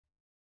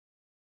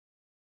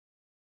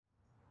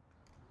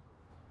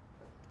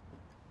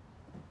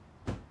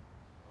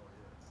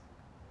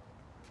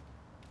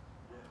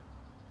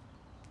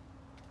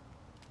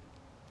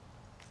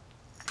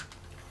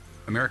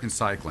American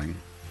cycling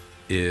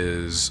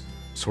is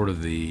sort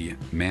of the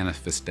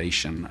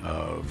manifestation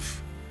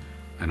of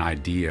an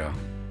idea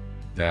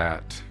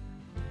that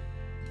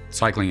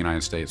cycling in the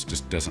United States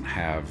just doesn't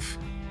have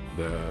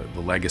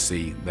the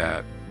legacy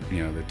that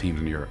the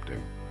teams in Europe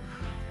do.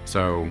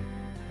 So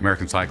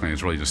American cycling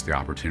is really just the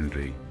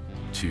opportunity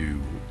to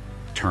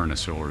turn a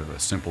sort of a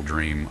simple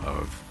dream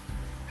of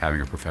having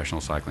a professional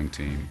cycling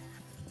team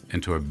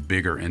into a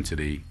bigger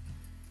entity.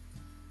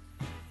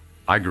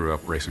 I grew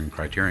up racing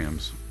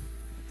criteriums.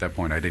 At that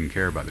point, I didn't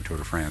care about the Tour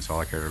de France. All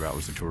I cared about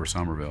was the Tour of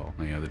Somerville,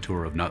 the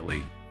Tour of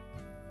Nutley.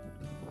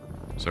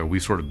 So we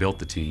sort of built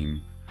the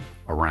team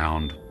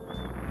around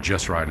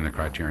just riding the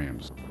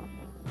criteriums.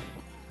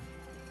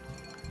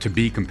 To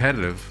be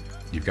competitive,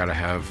 you've got to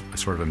have a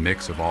sort of a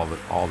mix of all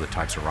the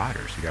types of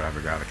riders. You got to have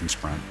a guy that can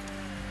sprint.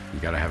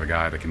 You got to have a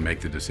guy that can make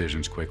the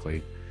decisions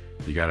quickly.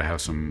 You got to have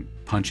some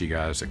punchy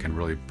guys that can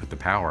really put the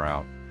power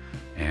out,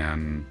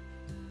 and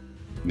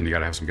then you got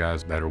to have some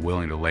guys that are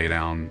willing to lay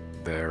down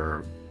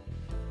their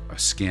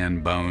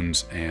skin,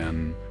 bones,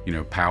 and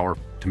power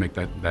to make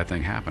that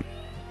thing happen.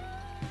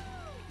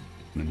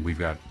 And we've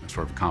got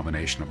sort of a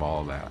combination of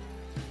all of that.